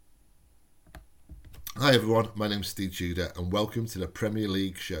Hi everyone, my name's Steve Tudor and welcome to the Premier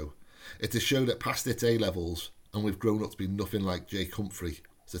League show. It's a show that passed its A-levels and we've grown up to be nothing like Jake Humphrey.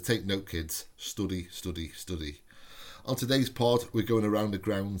 So take note kids, study, study, study. On today's pod we're going around the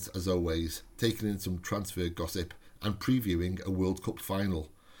grounds as always, taking in some transfer gossip and previewing a World Cup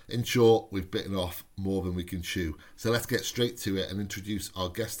final. In short, we've bitten off more than we can chew. So let's get straight to it and introduce our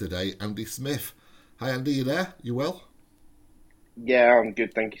guest today, Andy Smith. Hi Andy, you there? You well? Yeah, I'm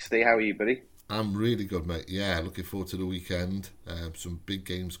good, thank you, Steve. How are you, buddy? I'm really good, mate. Yeah, looking forward to the weekend. Some big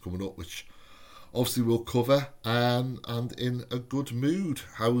games coming up, which obviously we'll cover, and in a good mood.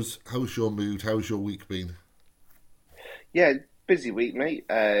 How's your mood? How's your week been? Yeah, busy week, mate.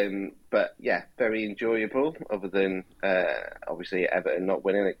 But yeah, very enjoyable. Other than obviously Everton not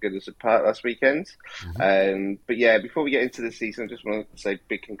winning at Goodison Park last weekend. Hmm. But yeah, before we get into the season, I just want to say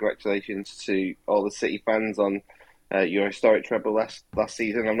big congratulations to all the City fans on your historic treble last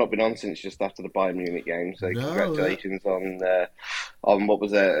season. I've not been on since just after the Bayern Munich game, so No, congratulations on what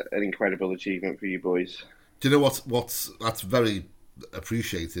was an incredible achievement for you boys. do you know what's that's very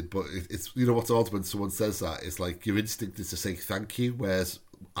appreciated, but it's what's odd when someone says that. It's like your instinct is to say thank you, whereas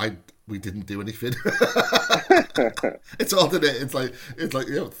we didn't do anything. It's odd, isn't it? It's like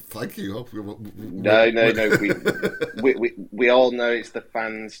thank you. No, no, no. We all know it's the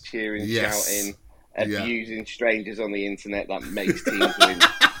fans cheering, Yes, shouting, yeah. abusing strangers on the internet that makes teams win.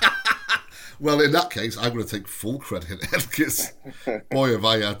 Well, in that case, I'm going to take full credit because, boy, have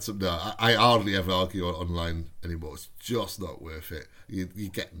I had some. No, I hardly ever argue online anymore. It's just not worth it. You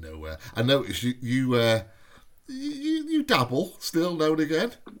get nowhere. I notice you dabble still now and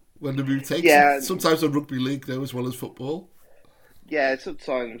again when the mood takes. Yeah, Sometimes on rugby league though, as well as football. yeah.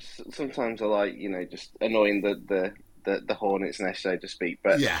 Sometimes I like just annoying the hornet's nest, so to speak.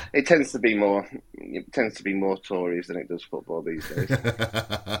 But Yeah. it tends to be more Tories than it does football these days.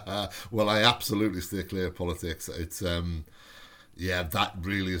 Well, I absolutely steer clear of politics. It's yeah, that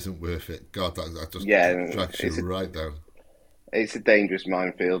really isn't worth it. God, that just Yeah, drags you it's a right down. it's a dangerous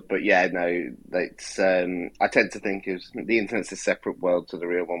minefield. But yeah, no, it's I tend to think of the internet's a separate world to the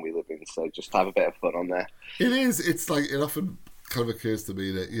real one we live in. So just have a bit of fun on there. It is. It's like it often kind of occurs to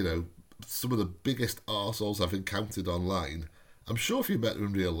me that some of the biggest arseholes I've encountered online. I'm sure if you met them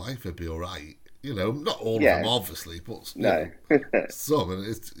in real life, it'd be all right. Not all of them, Yeah, obviously, but no. some. And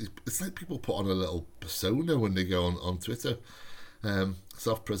it's like people put on a little persona when they go on Twitter.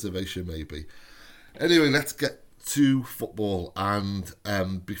 Self-preservation, maybe. Anyway, let's get to football. And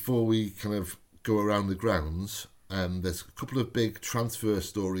before we kind of go around the grounds, there's a couple of big transfer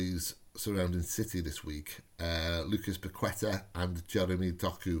stories surrounding City this week. Lucas Paqueta and Jeremy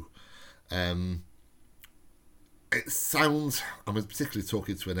Doku. Um, it sounds, I'm particularly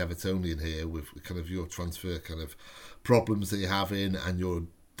talking to an Evertonian here with kind of your transfer kind of problems that you're having and you're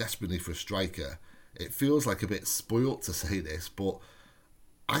desperately for a striker. It feels like a bit spoilt to say this, but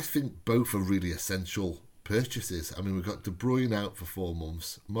I think both are really essential purchases. I mean, we've got De Bruyne out for 4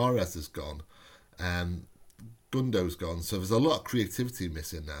 months, Mahrez is gone, and Gundo's gone, so there's a lot of creativity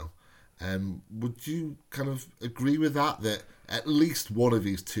missing now. Would you kind of agree with that at least one of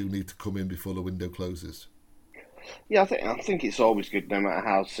these two need to come in before the window closes? Yeah, I think it's always good, no matter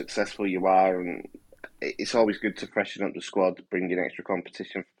how successful you are, and it's always good to freshen up the squad, bring in extra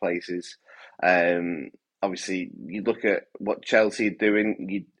competition for places. Um, Obviously, you look at what Chelsea are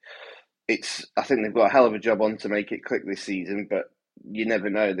doing. I think they've got a hell of a job on to make it click this season, but you never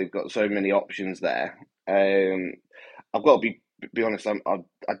know. They've got so many options there. I've got to be honest.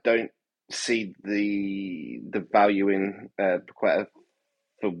 I don't see the value in Paqueta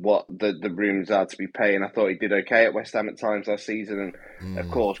for what the rooms are to be paying. I thought he did okay at West Ham at times last season, and of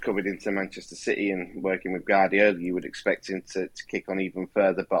Mm. course, coming into Manchester City and working with Guardiola, you would expect him to kick on even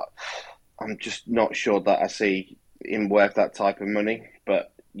further. But I'm just not sure that I see him worth that type of money.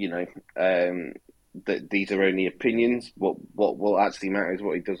 But these are only opinions. What will actually matter is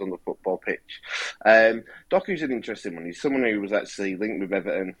what he does on the football pitch. Doku's an interesting one. He's someone who was actually linked with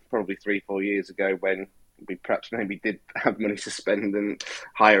Everton probably 3-4 years ago when we perhaps maybe did have money to spend and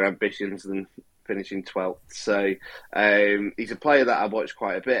higher ambitions than finishing 12th. So he's a player that I've watched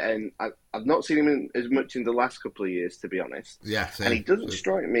quite a bit, and I've not seen him as much in the last couple of years, to be honest. Yeah, And he same. doesn't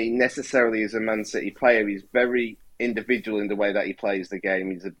strike me necessarily as a Man City player. He's very individual in the way that he plays the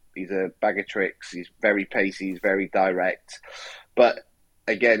game. He's a bag of tricks. He's very pacey. He's very direct. But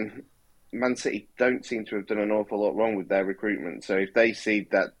again, Man City don't seem to have done an awful lot wrong with their recruitment. So if they see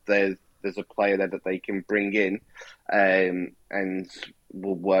that there's a player there that they can bring in, and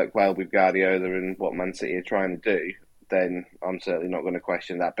will work well with Guardiola and what Man City are trying to do, then I'm certainly not going to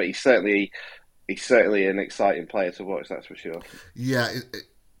question that. But he's certainly an exciting player to watch. That's for sure. Yeah,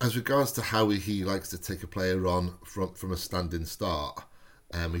 as regards to how he likes to take a player on from a standing start,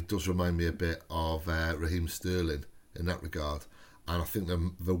 he does remind me a bit of Raheem Sterling in that regard. And I think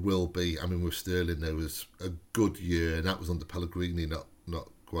there will be, I mean, with Sterling, there was a good year, and that was under Pellegrini, not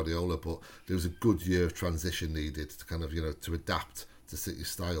Guardiola, but there was a good year of transition needed to kind of, to adapt to City's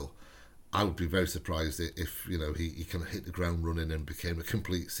style. I would be very surprised if he kind of hit the ground running and became a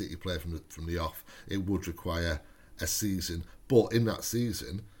complete City player from the off. It would require a season, but in that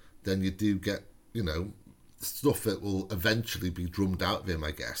season, then you do get stuff that will eventually be drummed out of him,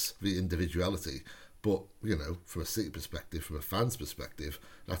 I guess, the individuality. But from a City perspective, from a fan's perspective,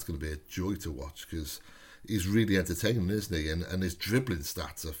 that's going to be a joy to watch because he's really entertaining, isn't he? And his dribbling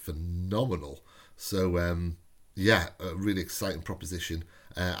stats are phenomenal. So a really exciting proposition.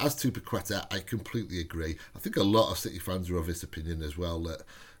 As to Paqueta, I completely agree. I think a lot of City fans are of this opinion as well, that,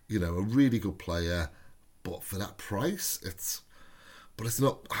 a really good player, but for that price, it's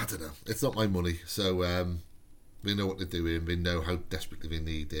not, I don't know, it's not my money. So we know what they're doing, we know how desperately they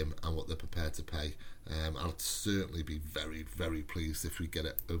need him and what they're prepared to pay. I'll certainly be very, very pleased if we get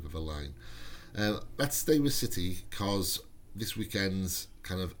it over the line. Let's stay with City, because this weekend's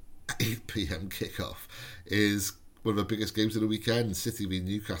kind of 8 p.m. kickoff is one of the biggest games of the weekend. City v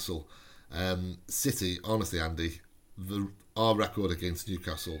Newcastle. City, honestly, Andy, our record against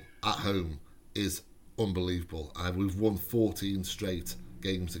Newcastle at home is unbelievable. We've won 14 straight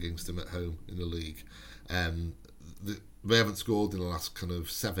games against them at home in the league. They haven't scored in the last kind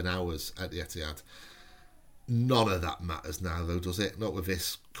of 7 hours at the Etihad. None of that matters now, though, does it? Not with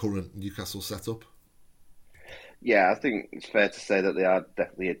this current Newcastle setup. Yeah, I think it's fair to say that they are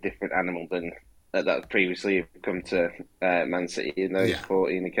definitely a different animal than that previously have come to Man City in those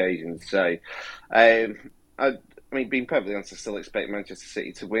 14 occasions. So, I mean, being perfectly honest, I still expect Manchester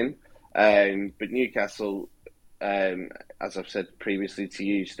City to win. But Newcastle, as I've said previously to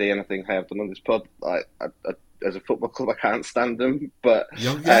you, Ste, and I think I have done on this pod, as a football club, I can't stand them. But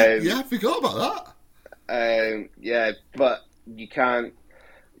I forgot about that. But you can't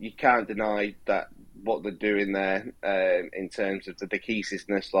deny that what they're doing there in terms of the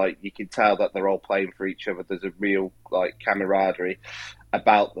cohesiveness. Like, you can tell that they're all playing for each other. There's a real camaraderie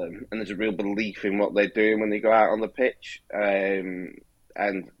about them, and there's a real belief in what they're doing when they go out on the pitch. And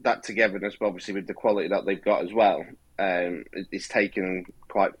that togetherness, obviously, with the quality that they've got as well, is taken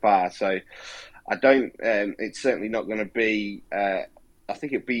quite far. So I don't. It's certainly not going to be. I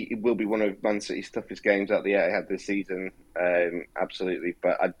think it will be one of Man City's toughest games out the Etihad this season, absolutely.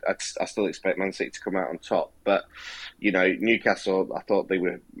 But I still expect Man City to come out on top. But Newcastle, I thought they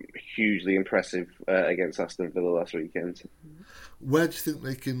were hugely impressive against Aston Villa last weekend. Where do you think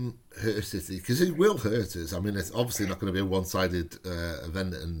they can hurt City? Because it will hurt us. I mean, it's obviously not going to be a one-sided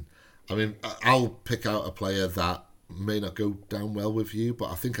event. And I mean, I'll pick out a player that may not go down well with you,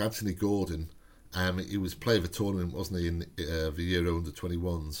 but I think Anthony Gordon. He was player of the tournament, wasn't he, in the Euro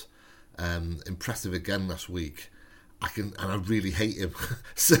under-21s? Impressive again last week. I really hate him.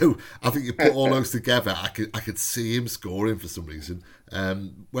 So I think you put all those together, I could see him scoring for some reason.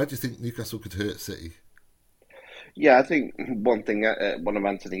 Where do you think Newcastle could hurt City? Yeah, I think one thing, one of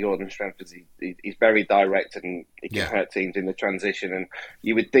Anthony Gordon's strengths is he's very direct, and he can hurt teams in the transition. And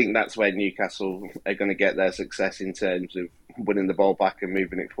you would think that's where Newcastle are going to get their success in terms of winning the ball back and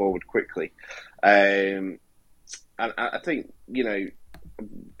moving it forward quickly. And I think,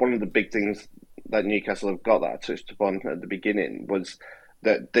 one of the big things that Newcastle have got that I touched upon at the beginning was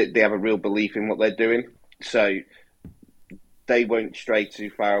that they have a real belief in what they're doing. So they won't stray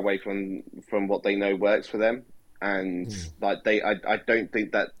too far away from what they know works for them. And I don't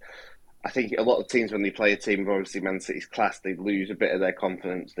think that. I think a lot of teams, when they play a team of obviously Man City's class, they lose a bit of their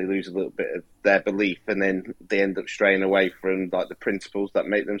confidence, they lose a little bit of their belief, and then they end up straying away from the principles that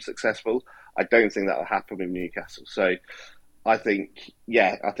make them successful. I don't think that'll happen with Newcastle. So I think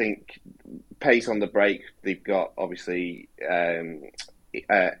pace on the break. They've got obviously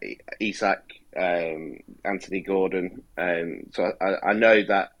Isak, Anthony Gordon. So I know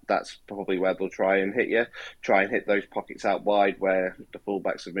that's probably where they'll try and hit those pockets out wide where the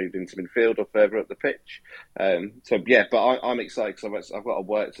fullbacks have moved into midfield or further up the pitch. But I'm excited because I've got to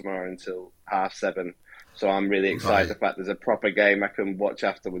work tomorrow until 7:30. So I'm really excited the fact there's a proper game I can watch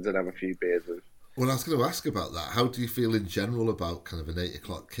afterwards and have a few beers with. Well, I was going to ask about that. How do you feel in general about kind of an 8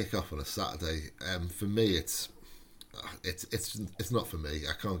 o'clock kickoff on a Saturday? For me, it's not for me.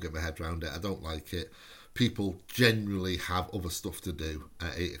 I can't get my head around it. I don't like it. People generally have other stuff to do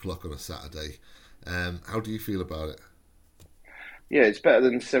at 8 o'clock on a Saturday. How do you feel about it? Yeah, it's better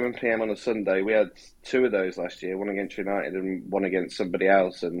than 7 p.m. on a Sunday. We had 2 of those last year, one against United and one against somebody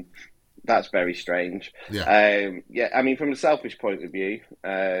else. And That's very strange. Yeah. Yeah, I mean, from a selfish point of view,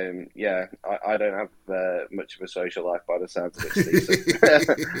 yeah, I don't have much of a social life by the sounds of it, Steve.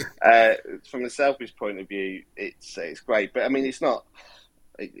 So, from a selfish point of view, it's great, but I mean, it's not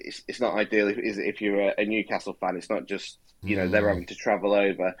ideal if you're a Newcastle fan. It's not just they're Mm, having to travel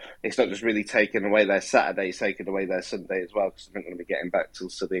over. It's not just really taking away their Saturday, it's taking away their Sunday as well because they're not going to be getting back till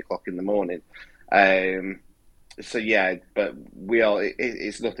 3 o'clock in the morning. Um, so yeah, but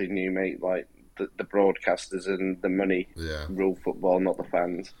it's nothing new, mate. Like the broadcasters and the money yeah. rule football, not the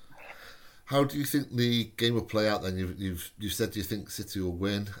fans. How do you think the game will play out then? You said you think City will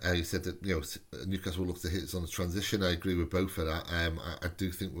win. You said that Newcastle will look to hit us on the transition. I agree with both of that. I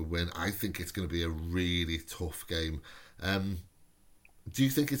do think we'll win. I think it's going to be a really tough game. Do you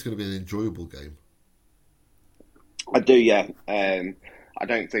think it's going to be an enjoyable game? I do, yeah. I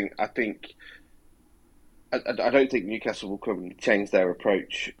don't think. I don't think Newcastle will come and change their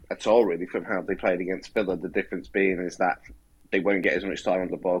approach at all, really, from how they played against Villa. The difference being is that they won't get as much time on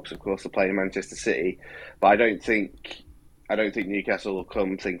the ball because, of course, they're playing Manchester City. But I don't think Newcastle will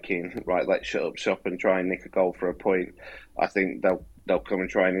come thinking, right, let's shut up shop and try and nick a goal for a point. I think they'll come and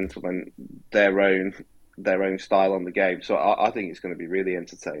try and implement their own style on the game. So I think it's going to be really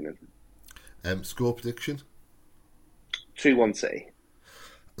entertaining. Score prediction? 2-1 City.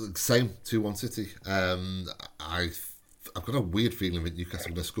 Same 2-1 City. I've got a weird feeling that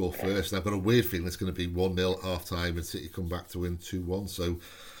Newcastle are going to score first. And I've got a weird feeling it's going to be 1-0 half time and City come back to win 2-1. So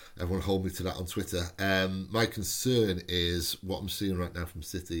everyone hold me to that on Twitter. My concern is what I'm seeing right now from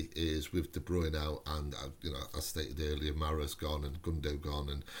City is with De Bruyne out and, as stated earlier, Mara's gone and Gundo gone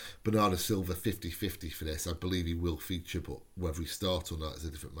and Bernardo Silva 50-50 for this. I believe he will feature, but whether he starts or not is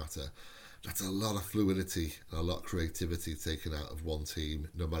a different matter. That's a lot of fluidity and a lot of creativity taken out of one team,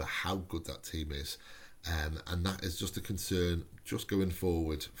 no matter how good that team is. And that is just a concern just going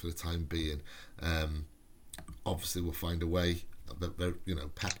forward for the time being. Obviously, we'll find a way.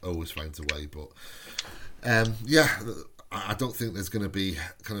 Pep always finds a way. But, I don't think there's going to be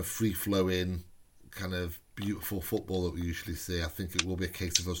kind of free-flowing, kind of beautiful football that we usually see. I think it will be a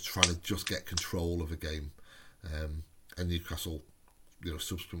case of us trying to just get control of a game. And Newcastle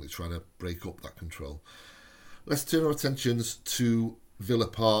subsequently trying to break up that control. Let's turn our attentions to Villa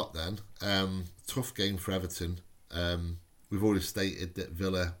Park then. Tough game for Everton. We've already stated that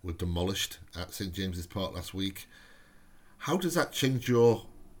Villa were demolished at St James's Park last week. How does that change your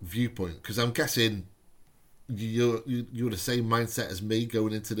viewpoint? Because I'm guessing you're the same mindset as me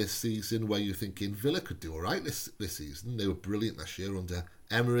going into this season where you're thinking Villa could do all right this season. They were brilliant last year under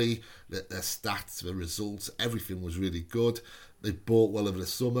Emery. Their stats, their results, everything was really good. They bought well over the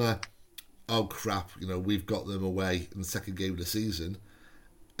summer. Oh crap, we've got them away in the second game of the season.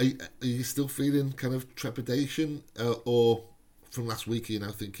 Are you still feeling kind of trepidation? Or from last week are you now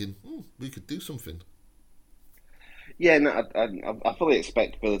thinking, we could do something? Yeah, no, I fully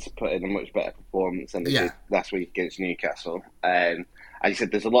expect Villa to put in a much better performance than they Yeah. did last week against Newcastle. As you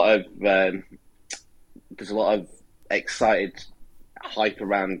said, there's a lot of excited hype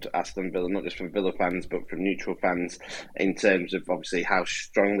around Aston Villa, not just from Villa fans but from neutral fans, in terms of obviously how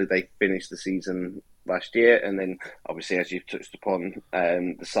strongly they finished the season last year, and then obviously as you've touched upon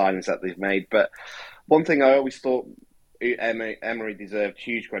the signings that they've made. But one thing I always thought Emery deserved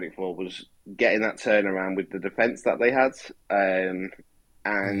huge credit for was getting that turnaround with the defence that they had.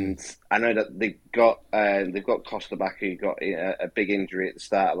 And I know that they've got Costa back, who got a big injury at the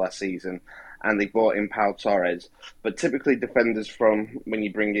start of last season, and they brought in Pau Torres. But typically, defenders from when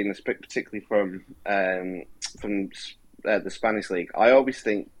you bring in, particularly from the Spanish league, I always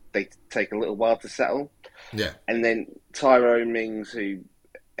think they take a little while to settle. Yeah. And then Tyrone Mings, who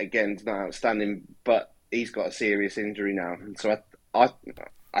again is not outstanding, but he's got a serious injury now. So I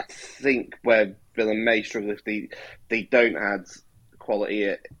think where Villa may struggle if they don't add quality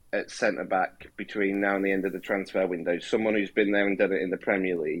at centre back between now and the end of the transfer window, someone who's been there and done it in the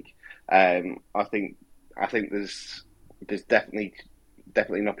Premier League. I think there's definitely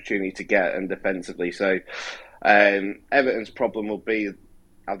an opportunity to get and defensively. So Everton's problem will be,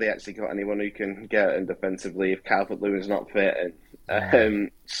 have they actually got anyone who can get and defensively if Calvert-Lewin's not fit?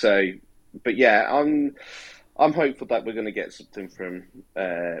 But yeah, I'm hopeful that we're going to get something from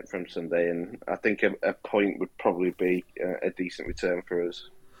Sunday, and I think a point would probably be a decent return for us.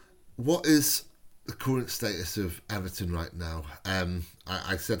 What is the current status of Everton right now?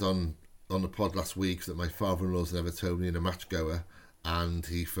 I said on the pod last week that my father-in-law's an Evertonian, a match goer, and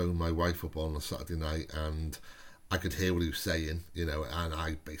he phoned my wife up on a Saturday night, and I could hear what he was saying, and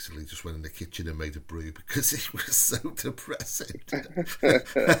I basically just went in the kitchen and made a brew because it was so depressing.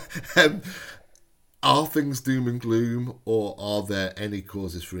 Are things doom and gloom, or are there any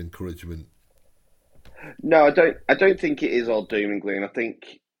causes for encouragement? No, I don't. I don't think it is all doom and gloom. I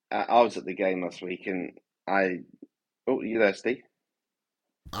think I was at the game last week, and I. Oh, you there, Steve?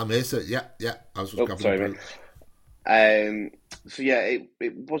 I'm here, so yeah. I was just Oh, grabbing a sorry, mate. brew. So yeah,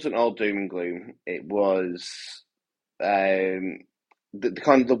 it wasn't all doom and gloom. It was um, the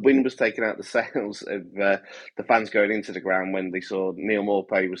kind of the wind was taken out the sails of the fans going into the ground when they saw Neil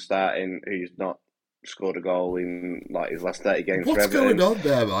Maupay was starting, who's not scored a goal in like his last 30 games for What's going Everton. on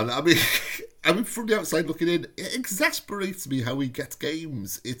there, man? I mean, from the outside looking in, it exasperates me how he gets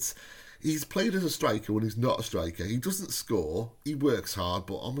games. He's played as a striker when he's not a striker. He doesn't score. He works hard,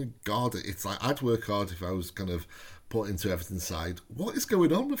 but oh my god, it's like I'd work hard if I was kind of put into Everton's side. What is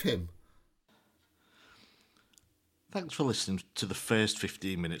going on with him? Thanks for listening to the first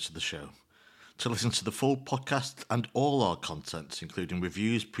 15 minutes of the show. To listen to the full podcast and all our contents, including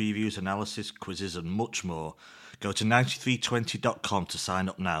reviews, previews, analysis, quizzes and much more, go to 9320.com to sign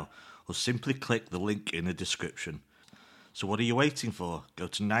up now, or simply click the link in the description. So what are you waiting for? Go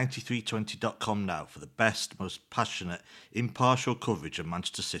to 9320.com now for the best, most passionate, impartial coverage of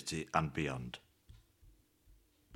Manchester City and beyond.